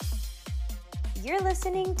You're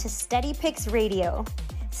listening to Steady Picks Radio.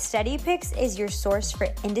 Steady Picks is your source for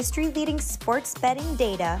industry-leading sports betting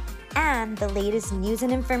data and the latest news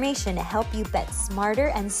and information to help you bet smarter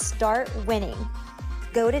and start winning.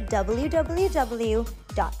 Go to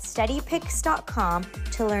www.steadypicks.com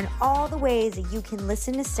to learn all the ways that you can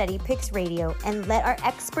listen to Steady Picks Radio and let our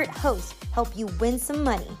expert host help you win some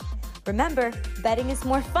money. Remember, betting is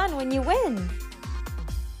more fun when you win.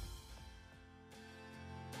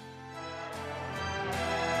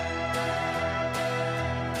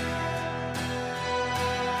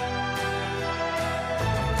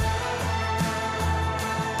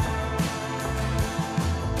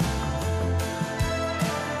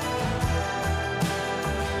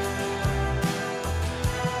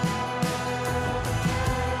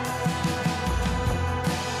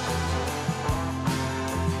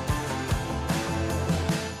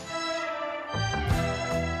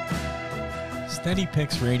 Steady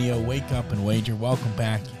Picks Radio, wake up and wager. Welcome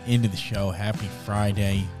back into the show. Happy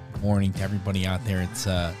Friday morning to everybody out there. It's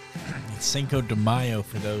Cinco de Mayo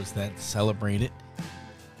for those that celebrate it,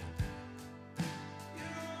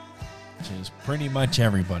 which is pretty much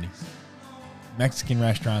everybody. Mexican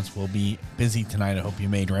restaurants will be busy tonight. I hope you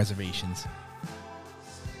made reservations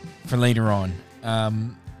for later on.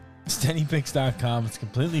 SteadyPicks.com. It's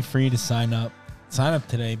completely free to sign up. Sign up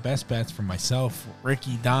today. Best bets for myself,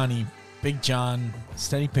 Ricky, Donnie, Big John,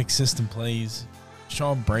 Steady Pick System Plays,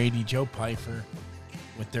 Sean Brady, Joe Pfeiffer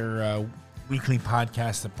with their weekly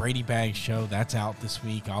podcast, The Brady Bag Show. That's out this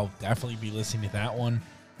week. I'll definitely be listening to that one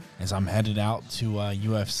as I'm headed out to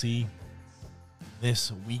UFC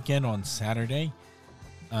this weekend on Saturday.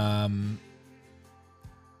 Man,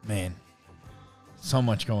 so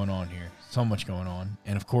much going on here. So much going on.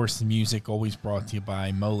 And, of course, the music always brought to you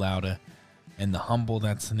by Mo Lauda and The Humble.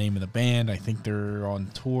 That's the name of the band. I think they're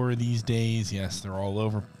on tour these days. Yes, they're all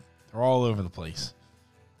over the place.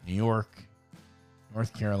 New York,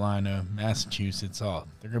 North Carolina, Massachusetts, they're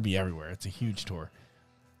going to be everywhere. It's a huge tour.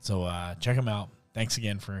 So check them out. Thanks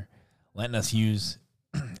again for letting us use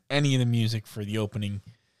any of the music for the opening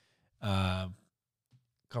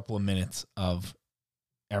couple of minutes of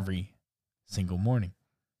every single morning.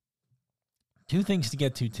 Two things to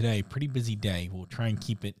get to today. Pretty busy day. We'll try and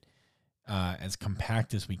keep it as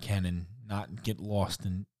compact as we can and not get lost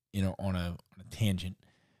in on a tangent.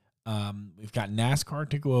 We've got NASCAR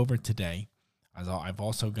to go over today. I've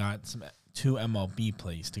also got two MLB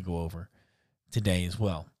plays to go over today as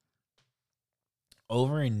well.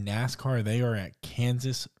 Over in NASCAR, they are at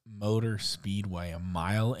Kansas Motor Speedway, 1.5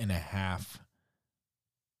 mile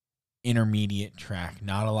intermediate track.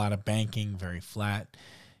 Not a lot of banking, very flat.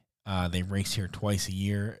 They race here twice a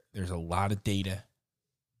year. There's a lot of data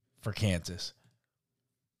for Kansas,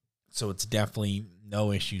 so it's definitely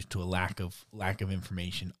no issues to a lack of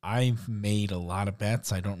information. I've made a lot of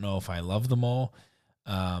bets. I don't know if I love them all.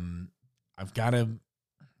 I've got to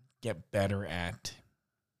get better at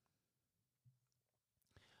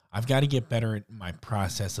my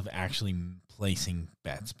process of actually placing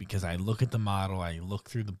bets, because I look at the model, I look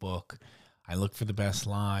through the book, I look for the best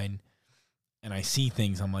line, and I see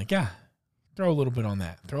things. I'm like, throw a little bit on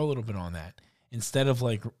that, instead of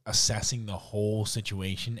like assessing the whole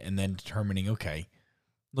situation and then determining, okay,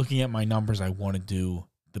 looking at my numbers, I want to do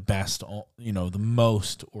the best, the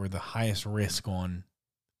most or the highest risk on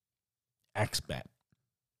X bet.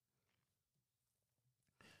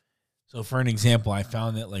 So for an example, I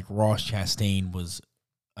found that like Ross Chastain was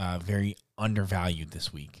very undervalued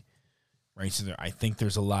this week, right? So I think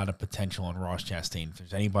there's a lot of potential on Ross Chastain. If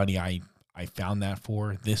there's anybody I found that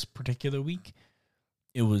for this particular week,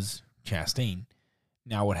 it was Chastain.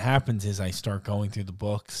 Now what happens is I start going through the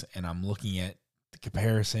books and I'm looking at the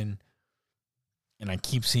comparison, and I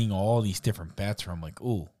keep seeing all these different bets where I'm like,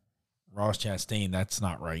 oh, Ross Chastain, that's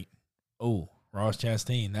not right. Oh, Ross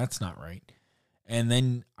Chastain, that's not right. And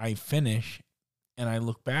then I finish and I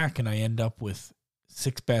look back and I end up with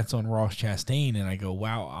 6 bets on Ross Chastain, and I go,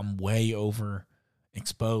 wow, I'm way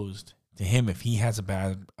overexposed to him. If he has a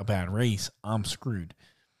bad race, I'm screwed.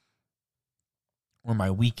 Or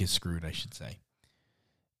my week is screwed, I should say.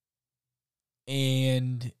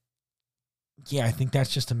 And yeah, I think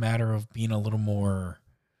that's just a matter of being pay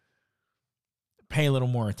a little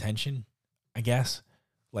more attention, I guess.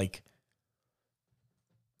 Like,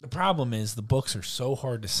 the problem is the books are so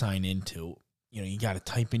hard to sign into. You got to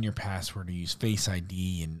type in your password or use Face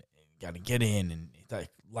ID, and you got to get in, and it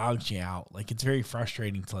like logs you out. Like, it's very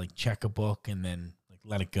frustrating to like check a book and then like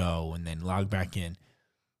let it go and then log back in.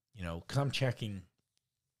 Because I'm checking,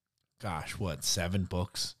 7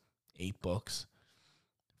 books, 8 books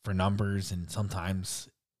for numbers, and sometimes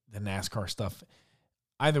the NASCAR stuff.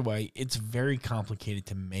 either way, it's very complicated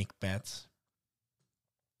to make bets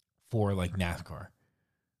for like NASCAR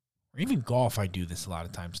or even golf. I do this a lot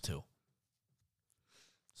of times too.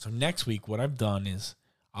 So next week, what I've done is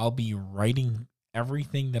I'll be writing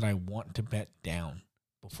everything that I want to bet down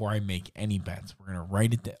before I make any bets. We're going to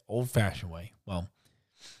write it the old-fashioned way. Well,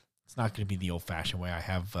 it's not going to be the old-fashioned way. I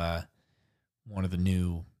have one of the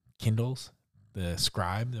new Kindles, the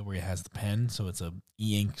Scribe, where it has the pen. So it's a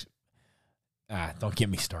e-ink. Don't get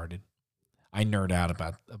me started. I nerd out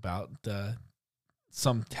about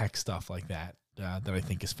some tech stuff like that that I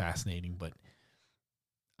think is fascinating. But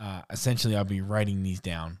essentially, I'll be writing these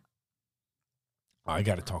down. I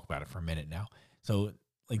got to talk about it for a minute now. So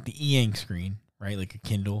like the e-ink screen, right? Like a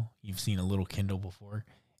Kindle. You've seen a little Kindle before.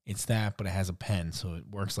 It's that, but it has a pen. So it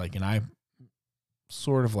works like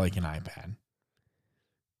sort of like an iPad,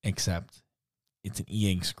 except it's an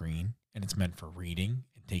e-ink screen and it's meant for reading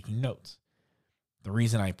and taking notes. The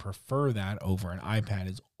reason I prefer that over an iPad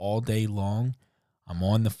is all day long, I'm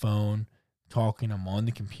on the phone talking, I'm on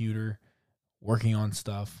the computer, working on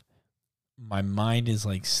stuff. My mind is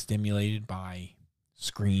like stimulated by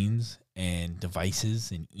screens and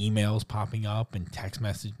devices and emails popping up and text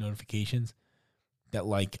message notifications that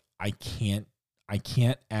like I can't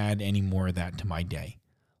add any more of that to my day.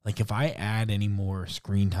 Like if I add any more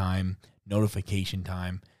screen time, notification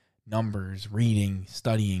time, numbers, reading,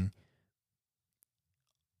 studying,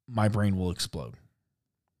 my brain will explode.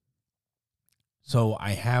 So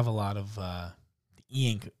I have a lot of the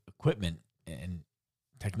e-ink equipment and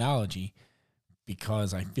technology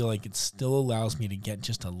because I feel like it still allows me to get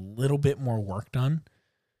just a little bit more work done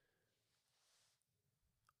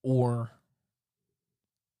or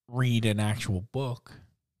read an actual book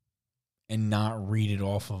and not read it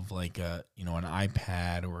off of like an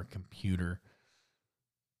iPad or a computer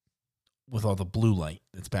with all the blue light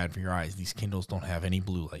that's bad for your eyes. These Kindles don't have any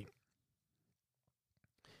blue light.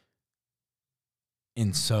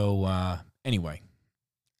 And so, anyway,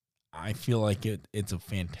 I feel like it's a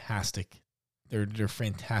fantastic, they're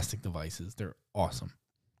fantastic devices. They're awesome.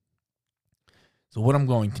 So what I'm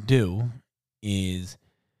going to do is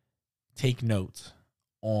take notes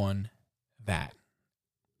on that.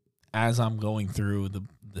 As I'm going through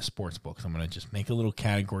the sports books, I'm going to just make a little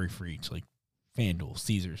category for each, like FanDuel,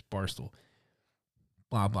 Caesars, Barstool,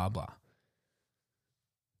 blah, blah, blah.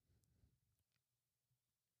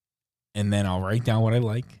 And then I'll write down what I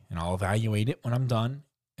like, and I'll evaluate it when I'm done,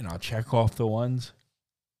 and I'll check off the ones,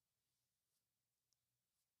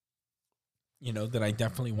 that I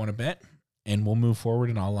definitely want to bet, and we'll move forward,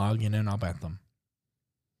 and I'll log in and I'll bet them.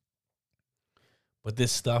 But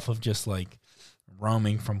this stuff of just like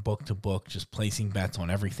roaming from book to book, just placing bets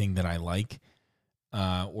on everything that I like,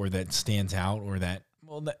 or that stands out, or that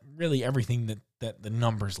really everything that the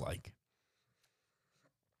numbers like.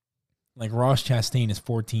 Like Ross Chastain is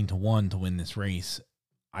 14-1 to win this race.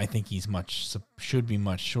 I think he's should be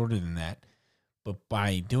much shorter than that. But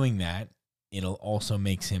by doing that, it'll also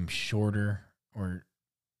makes him shorter, or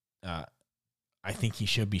I think he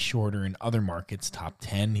should be shorter in other markets. Top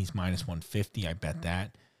 10, he's minus 150. I bet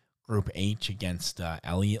that. Group H against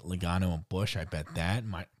Elliott, Logano, and Busch. I bet that.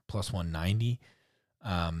 Plus 190.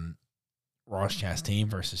 Ross Chastain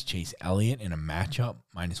versus Chase Elliott in a matchup.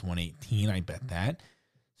 Minus 118. I bet that.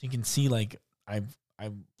 So you can see, like, I've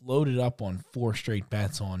loaded up on 4 straight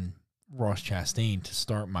bets on Ross Chastain to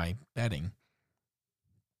start my betting,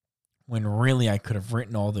 when really I could have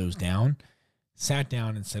written all those down, sat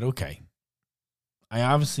down and said, okay, I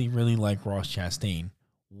obviously really like Ross Chastain.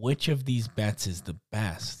 Which of these bets is the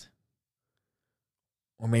best?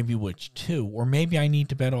 Or maybe which 2? Or maybe I need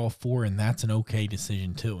to bet all 4, and that's an okay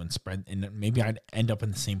decision too, and maybe I'd end up in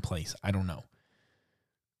the same place. I don't know.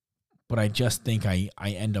 But I just think I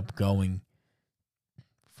end up going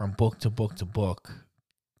from book to book to book,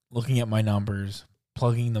 looking at my numbers,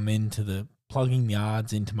 plugging the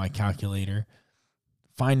odds into my calculator,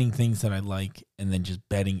 finding things that I like, and then just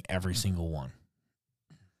betting every single one.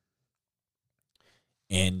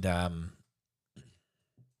 And I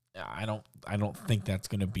don't think that's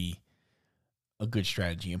going to be a good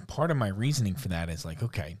strategy. And part of my reasoning for that is like,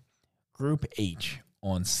 okay, Group H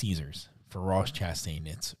on Caesars for Ross Chastain.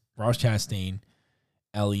 It's Ross Chastain,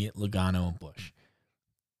 Elliott, Logano, and Busch.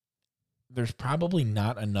 There's probably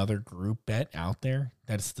not another group bet out there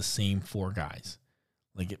that's the same 4 guys.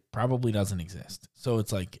 Like, it probably doesn't exist. So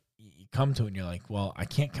it's like, you come to it and you're like, well, I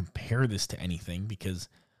can't compare this to anything because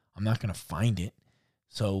I'm not going to find it.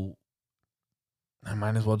 So I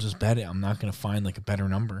might as well just bet it. I'm not going to find like a better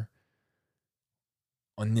number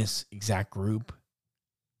on this exact group.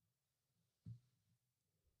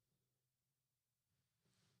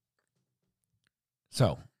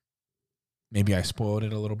 So maybe I spoiled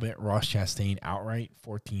it a little bit. Ross Chastain outright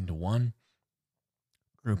 14-1.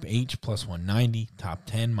 Group H plus 190. Top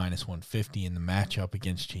 10 minus 150. In the matchup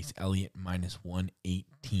against Chase Elliott minus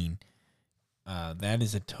 118. That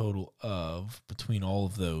is a total of, between all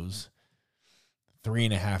of those,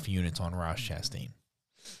 3.5 units on Ross Chastain.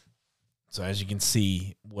 So as you can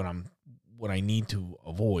see, what I need to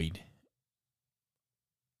avoid,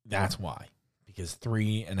 that's why. Because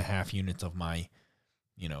 3.5 units of my,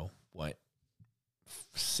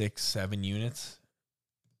 6, 7 units,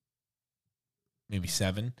 maybe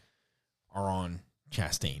 7, are on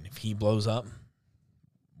Chastain. If he blows up,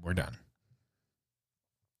 we're done.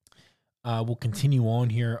 We'll continue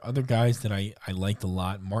on here. Other guys that I liked a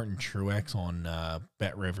lot. Martin Truex on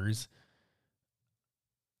Bet Rivers.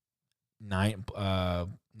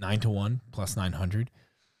 9-1 plus 900.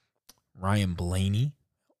 Ryan Blaney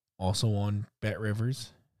also on Bet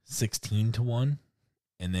Rivers. 16-1.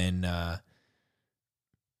 And then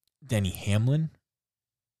Denny Hamlin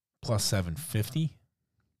plus 750.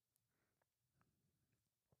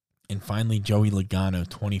 And finally, Joey Logano,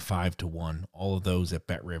 25-1. All of those at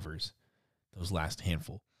Bet Rivers. Those last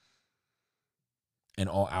handful. And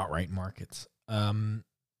all outright markets.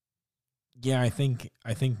 Yeah, I think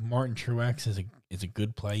Martin Truex is a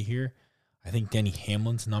good play here. I think Denny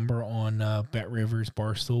Hamlin's number on Bet Rivers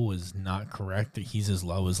Barstool is not correct. That he's as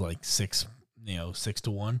low as like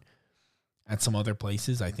 6-1. At some other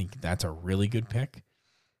places, I think that's a really good pick.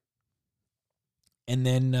 And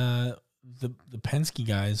then the Penske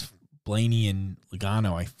guys, Blaney and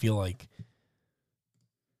Logano, I feel like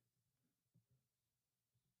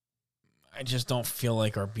I just don't feel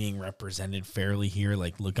like are being represented fairly here.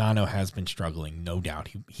 Like Logano has been struggling, no doubt.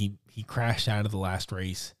 He crashed out of the last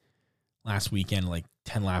race last weekend, like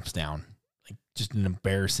 10 laps down. Like just an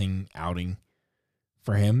embarrassing outing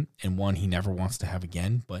for him, and one he never wants to have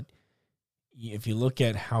again. But if you look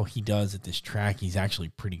at how he does at this track, he's actually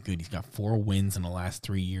pretty good. He's got 4 wins in the last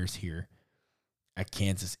 3 years here at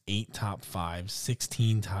Kansas, 8 top 5s,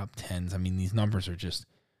 16 top 10s. I mean, these numbers are just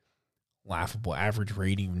laughable. Average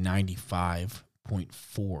rating of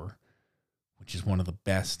 95.4, which is one of the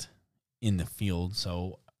best in the field.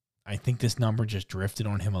 So I think this number just drifted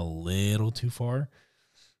on him a little too far.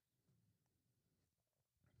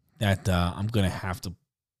 That I'm going to have to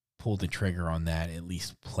pull the trigger on that, at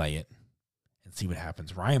least play it and see what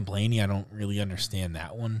happens. Ryan Blaney, I don't really understand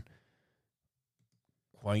that one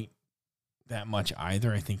quite that much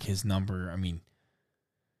either. I think his number,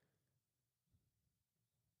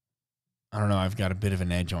 I don't know. I've got a bit of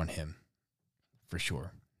an edge on him for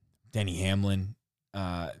sure. Denny Hamlin,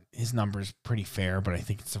 his number's pretty fair, but I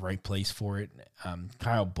think it's the right place for it.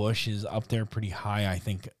 Kyle Busch is up there pretty high. I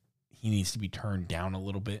think he needs to be turned down a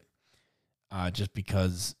little bit, just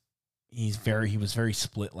because he was very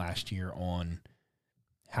split last year on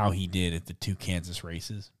how he did at the 2 Kansas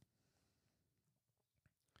races.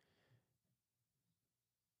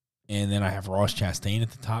 And then I have Ross Chastain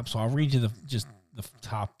at the top, so I'll read you the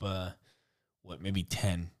top. Maybe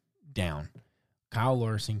 10 down. Kyle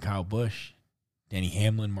Larson, Kyle Busch, Denny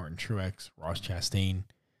Hamlin, Martin Truex, Ross Chastain,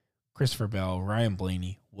 Christopher Bell, Ryan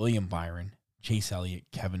Blaney, William Byron, Chase Elliott,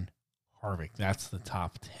 Kevin Harvick. That's the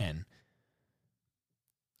top 10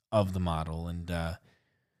 of the model. And,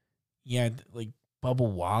 like Bubba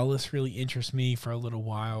Wallace really interests me for a little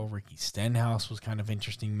while. Ricky Stenhouse was kind of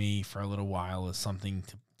interesting me for a little while as something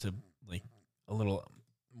to like a little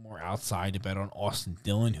more outside to bet on. Austin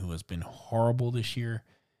Dillon, who has been horrible this year,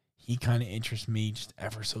 he kind of interests me just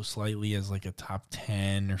ever so slightly as like a top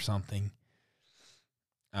 10 or something.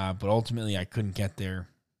 But ultimately, I couldn't get there.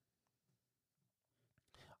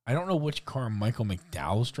 I don't know which car Michael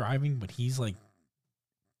McDowell's driving, but he's like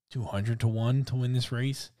 200-1 to win this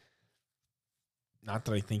race. Not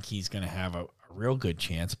that I think he's going to have a real good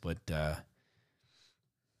chance, but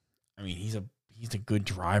he's a good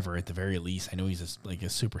driver at the very least. I know he's a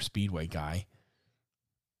super speedway guy,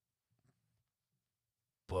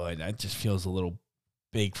 but that just feels a little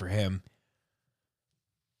big for him.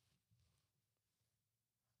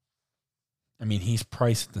 He's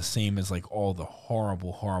priced the same as like all the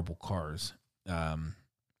horrible, horrible cars.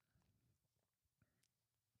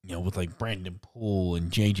 With like Brandon Poole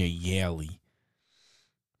and JJ Yaley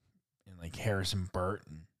and like Harrison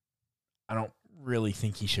Burton. I don't really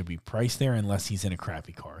think he should be priced there unless he's in a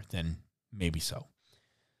crappy car. Then maybe so.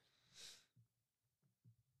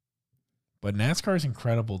 But NASCAR is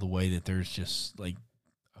incredible the way that there's just like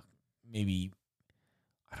maybe,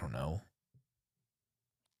 I don't know,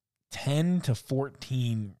 10 to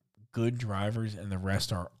 14 good drivers and the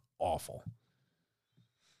rest are awful.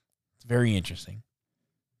 It's very interesting.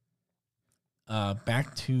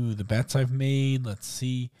 Back to the bets I've made. Let's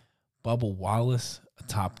see. Bubba Wallace, a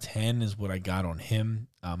top 10 is what I got on him.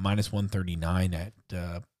 Minus 139 at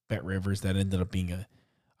Bet Rivers. That ended up being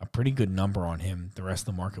a pretty good number on him. The rest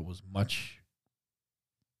of the market was much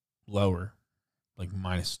lower, like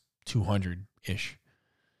minus 200-ish.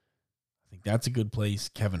 I think that's a good place.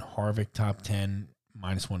 Kevin Harvick, top 10,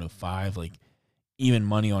 minus 105. Like, even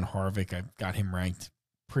money on Harvick. I've got him ranked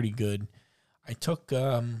pretty good. I took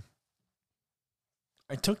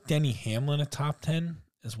Denny Hamlin a top 10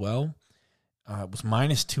 as well. It was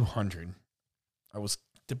minus 200. I was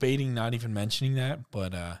debating not even mentioning that,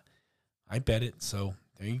 but I bet it. So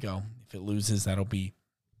there you go. If it loses, that'll be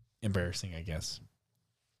embarrassing, I guess.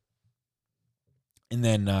 And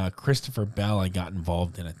then Christopher Bell, I got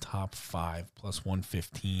involved in a top 5 plus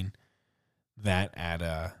 115. That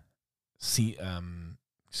at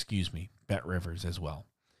Bet Rivers as well.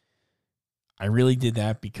 I really did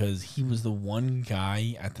that because he was the one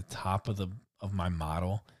guy at the top of my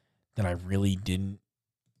model that I really didn't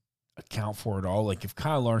account for at all. Like, if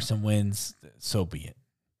Kyle Larson wins, so be it.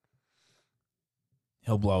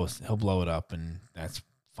 He'll blow it up, and that's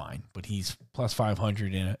fine. But he's plus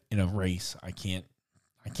 500 in a race. I can't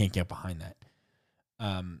get behind that.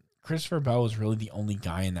 Christopher Bell was really the only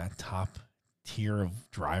guy in that top tier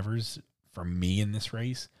of drivers for me in this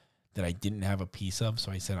race that I didn't have a piece of.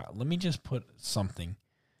 So I said, let me just put something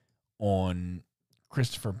on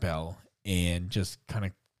Christopher Bell and just kind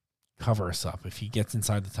of cover us up. If he gets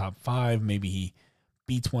inside the top 5, maybe he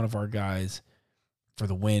beats one of our guys for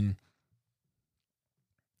the win.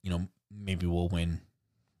 Maybe we'll win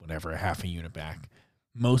whatever, a half a unit back.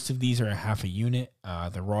 Most of these are a half a unit.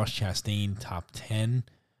 The Ross Chastain top 10,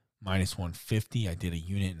 minus 150. I did a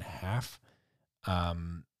unit and a half.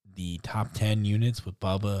 The top 10 units with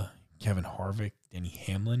Bubba, Kevin Harvick, Denny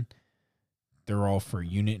Hamlin, they're all for a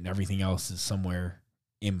unit, and everything else is somewhere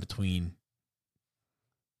in between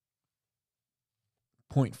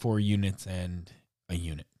 0.4 units and a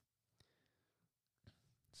unit.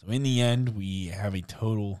 So in the end, we have a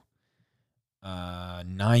total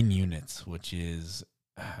 9 units, which is,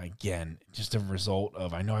 again, just a result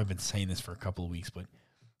of, I know I've been saying this for a couple of weeks, but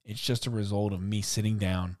it's just a result of me sitting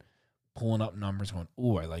down, pulling up numbers, going,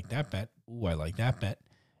 ooh, I like that bet. Ooh, I like that bet.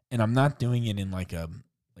 And I'm not doing it in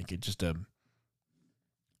just a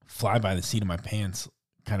fly by the seat of my pants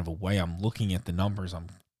kind of a way. I'm looking at the numbers. I'm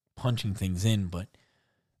punching things in, but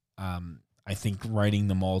I think writing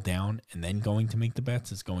them all down and then going to make the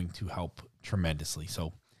bets is going to help tremendously.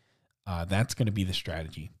 So that's going to be the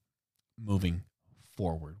strategy moving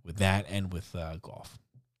forward with that and with golf.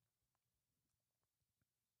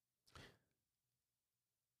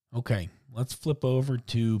 Okay, let's flip over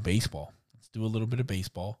to baseball. Let's do a little bit of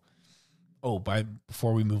baseball. Oh,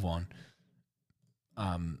 before we move on,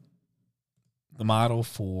 the model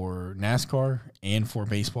for NASCAR and for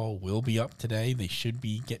baseball will be up today. They should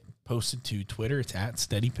get posted to Twitter. It's at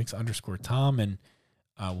steadypicks_Tom, and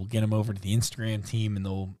we'll get them over to the Instagram team, and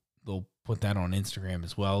they'll put that on Instagram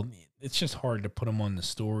as well. It's just hard to put them on the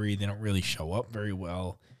story. They don't really show up very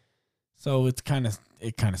well, so it kind of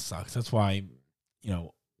sucks. That's why,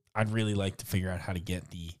 I'd really like to figure out how to get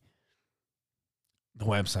the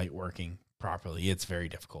website working properly. It's very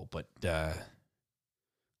difficult, but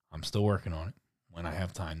I'm still working on it when I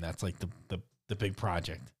have time. That's like the big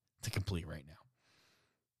project to complete right now.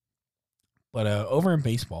 But over in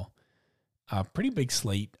baseball, a pretty big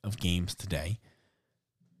slate of games today.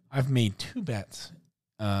 I've made 2 bets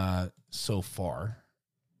so far,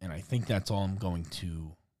 and I think that's all I'm going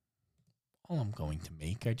to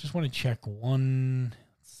make. I just want to check one.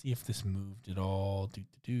 Let's see if this moved at all.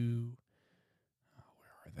 Where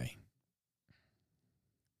are they?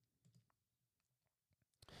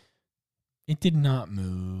 It did not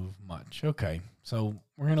move much. Okay, so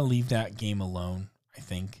we're going to leave that game alone, I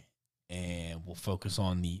think, and we'll focus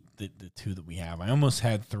on the 2 that we have. I almost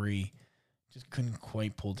had 3, just couldn't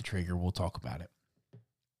quite pull the trigger. We'll talk about it.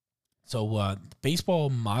 So the baseball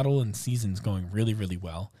model and season's going really, really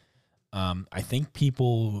well. I think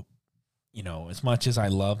people, as much as I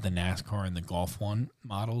love the NASCAR and the golf one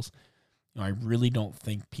models, I really don't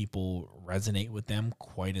think people resonate with them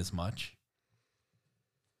quite as much.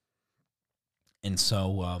 And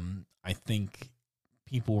so I think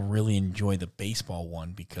people really enjoy the baseball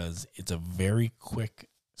one because it's a very quick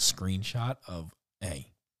screenshot of, hey,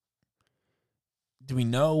 do we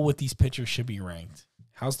know what these pitchers should be ranked?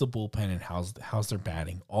 How's the bullpen and how's their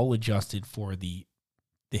batting? All adjusted for the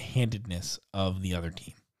handedness of the other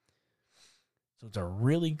team. So it's a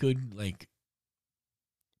really good,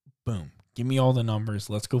 boom, give me all the numbers.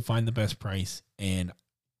 Let's go find the best price, and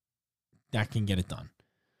that can get it done.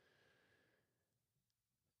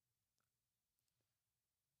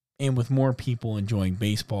 And with more people enjoying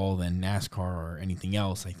baseball than NASCAR or anything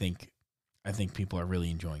else, I think people are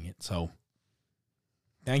really enjoying it. So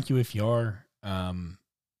thank you if you are, and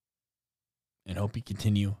hope you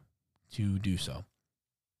continue to do so.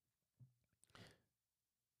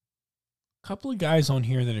 A couple of guys on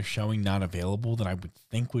here that are showing not available that I would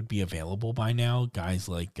think would be available by now. Guys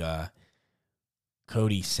like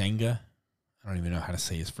Cody Senga. I don't even know how to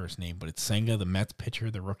say his first name, but it's Senga, the Mets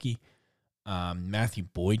pitcher, the rookie. Matthew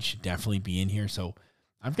Boyd should definitely be in here. So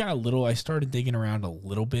I started digging around a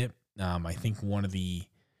little bit. I think one of the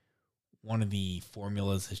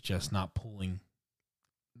formulas is just not pulling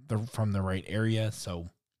from the right area. So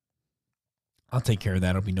I'll take care of that.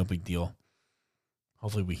 It'll be no big deal.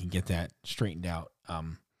 Hopefully we can get that straightened out.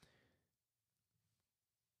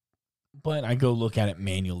 But I go look at it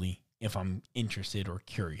manually if I'm interested or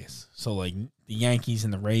curious. So like the Yankees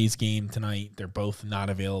and the Rays game tonight, they're both not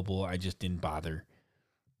available. I just didn't bother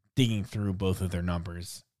digging through both of their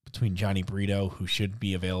numbers between Johnny Brito, who should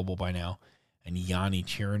be available by now, and Yanni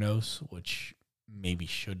Chirinos, which maybe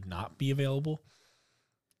should not be available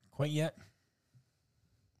quite yet,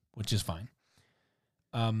 which is fine.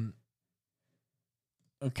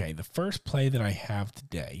 Okay, the first play that I have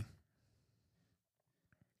today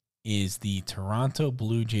is the Toronto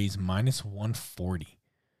Blue Jays minus 140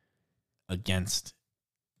 against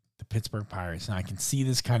the Pittsburgh Pirates. Now I can see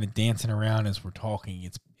this kind of dancing around as we're talking.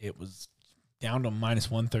 It was down to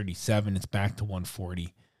minus 137. It's back to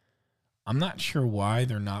 140. I'm not sure why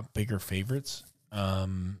they're not bigger favorites.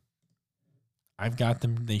 I've got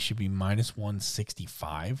them. They should be minus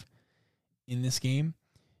 165 in this game.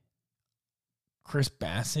 Chris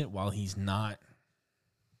Bassett, while he's not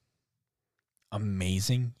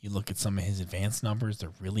amazing, you look at some of his advanced numbers, they're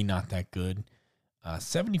really not that good.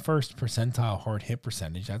 71st percentile hard hit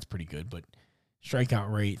percentage, that's pretty good, but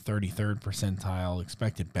strikeout rate, 33rd percentile,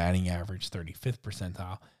 expected batting average, 35th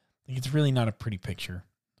percentile. I think it's really not a pretty picture.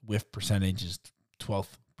 Whiff percentage is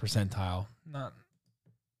 12th percentile. Not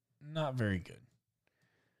very good.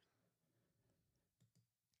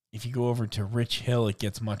 If you go over to Rich Hill, it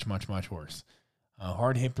gets much, much, much worse.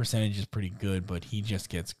 Hard hit percentage is pretty good, but he just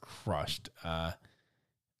gets crushed.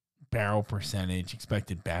 Barrel percentage,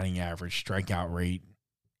 expected batting average, strikeout rate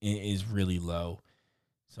is really low.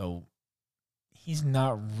 So he's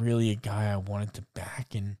not really a guy I wanted to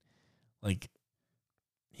back, and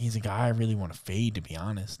he's a guy I really want to fade, to be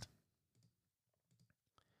honest.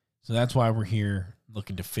 So that's why we're here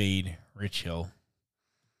looking to fade Rich Hill,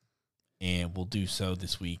 and we'll do so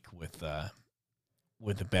this week with a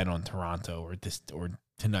bet on Toronto, or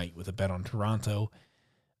tonight with a bet on Toronto.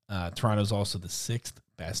 Toronto's also the 6th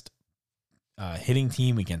best hitting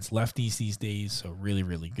team against lefties these days, so really,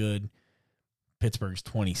 really good. Pittsburgh's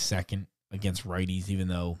 22nd against righties, even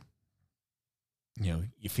though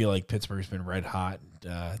you feel like Pittsburgh's been red hot,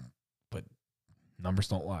 but numbers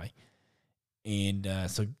don't lie. And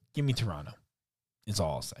so give me Toronto. Is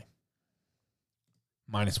all I'll say.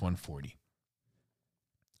 Minus 140.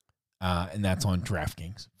 And that's on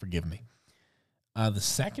DraftKings. Forgive me. The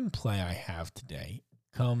second play I have today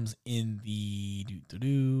comes in the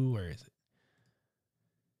where is it?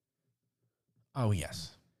 Oh,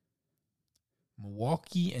 yes.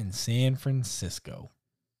 Milwaukee and San Francisco.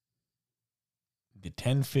 The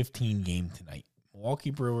 10-15 game tonight.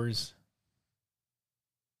 Milwaukee Brewers,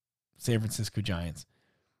 San Francisco Giants.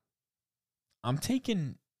 I'm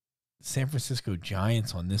taking San Francisco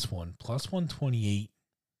Giants on this one, plus 128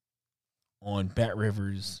 on Bet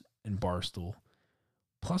Rivers and Barstool,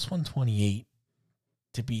 plus 128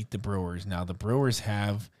 to beat the Brewers. Now, the Brewers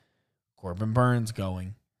have Corbin Burns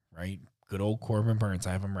going, right? Good old Corbin Burns.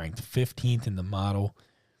 I have him ranked 15th in the model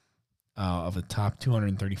of the top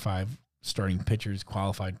 235 starting pitchers,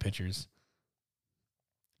 qualified pitchers.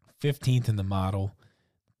 15th in the model.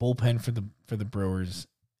 Bullpen for the Brewers,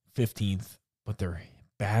 15th. But their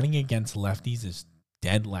batting against lefties is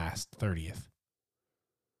dead last, 30th.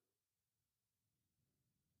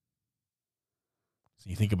 So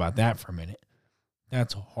you think about that for a minute.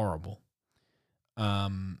 That's horrible.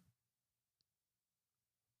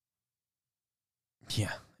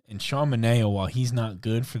 Yeah. And Sean Maneo, while he's not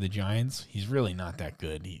good for the Giants, he's really not that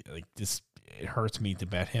good. It hurts me to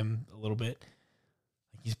bet him a little bit.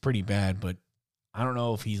 He's pretty bad, but I don't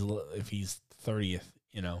know if he's 30th,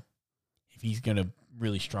 if he's going to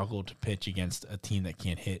really struggle to pitch against a team that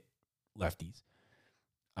can't hit lefties.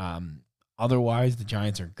 Otherwise, the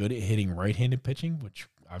Giants are good at hitting right-handed pitching, which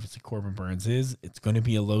obviously Corbin Burns is. It's going to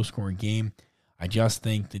be a low-scoring game. I just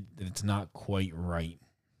think that it's not quite right.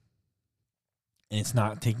 And it's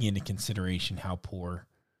not taking into consideration how poor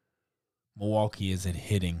Milwaukee is at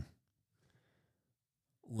hitting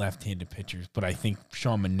left-handed pitchers, but I think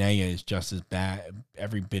Sean Manaea is just as bad,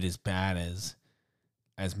 every bit as bad as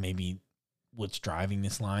maybe what's driving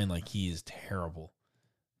this line. Like, he is terrible.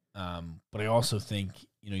 But I also think,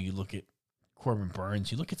 you look at Corbin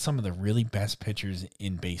Burns, you look at some of the really best pitchers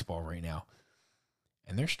in baseball right now,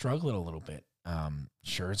 and they're struggling a little bit.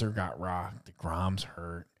 Scherzer got rocked. DeGrom's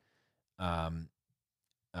hurt.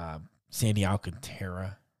 Sandy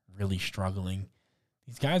Alcantara really struggling.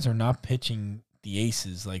 These guys are not pitching the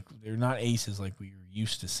aces. Like, they're not aces like we were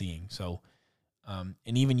used to seeing. So, and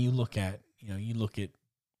even you look at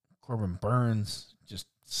Corbin Burns, just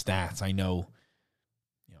stats. I know,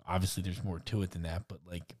 obviously there's more to it than that, but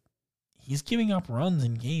like, he's giving up runs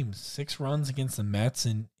in games. 6 runs against the Mets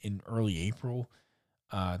in early April,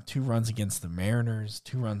 2 runs against the Mariners,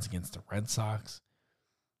 2 runs against the Red Sox,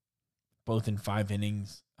 both in 5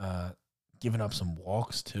 innings, giving up some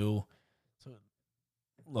walks too. So,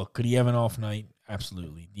 look, could he have an off night?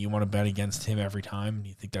 Absolutely. Do you want to bet against him every time? Do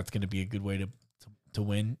you think that's going to be a good way to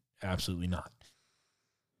win? Absolutely not.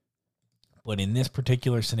 But in this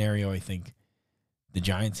particular scenario, I think the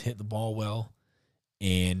Giants hit the ball well,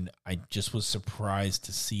 and I just was surprised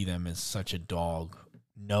to see them as such a dog,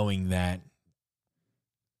 knowing that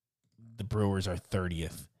the Brewers are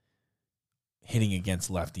 30th hitting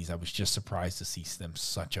against lefties. I was just surprised to see them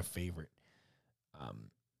such a favorite.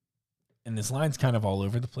 And this line's kind of all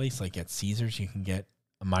over the place. Like, at Caesars, you can get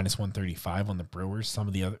a -135 on the Brewers. Some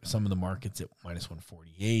of the markets at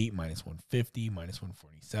 -148, -150,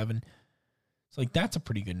 -147. So, like, that's a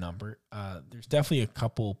pretty good number. There's definitely a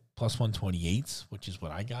couple +128s, which is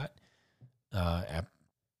what I got at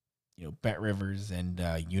Bet Rivers and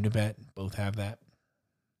Unibet. Both have that.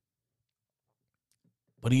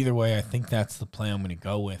 But either way, I think that's the play I'm going to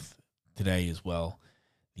go with today as well.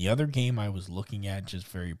 The other game I was looking at just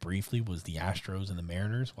very briefly was the Astros and the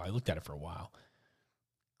Mariners. Well, I looked at it for a while.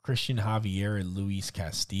 Christian Javier and Luis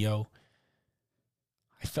Castillo.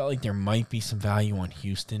 I felt like there might be some value on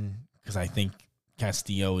Houston because I think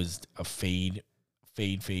Castillo is a fade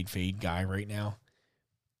guy right now.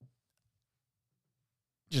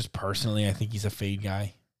 Just personally, I think he's a fade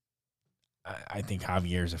guy. I think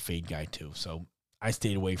Javier is a fade guy too. So I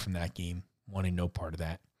stayed away from that game, wanting no part of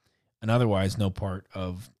that. And otherwise, no part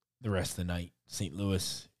of the rest of the night. St.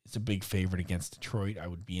 Louis is a big favorite against Detroit. I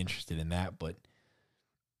would be interested in that, but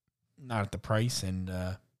not at the price,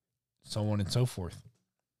 and so on and so forth.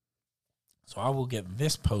 So I will get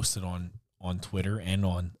this posted on Twitter and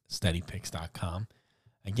on steadypicks.com.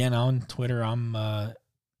 Again, on Twitter, I'm at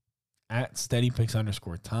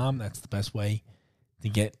steadypicks_Tom. That's the best way to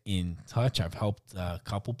get in touch. I've helped a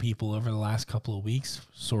couple people over the last couple of weeks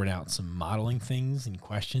sort out some modeling things and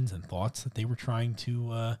questions and thoughts that they were trying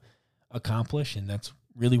to accomplish, and that's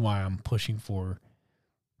really why I'm pushing for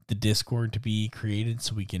the Discord to be created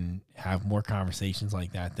so we can have more conversations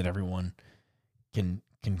like that everyone can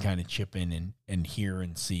kind of chip in and hear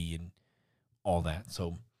and see and all that.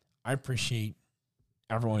 So I appreciate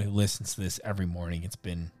everyone who listens to this every morning. It's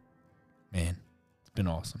been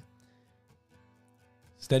awesome.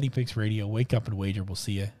 Steady Picks Radio, wake up and wager. We'll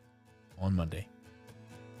see you on Monday.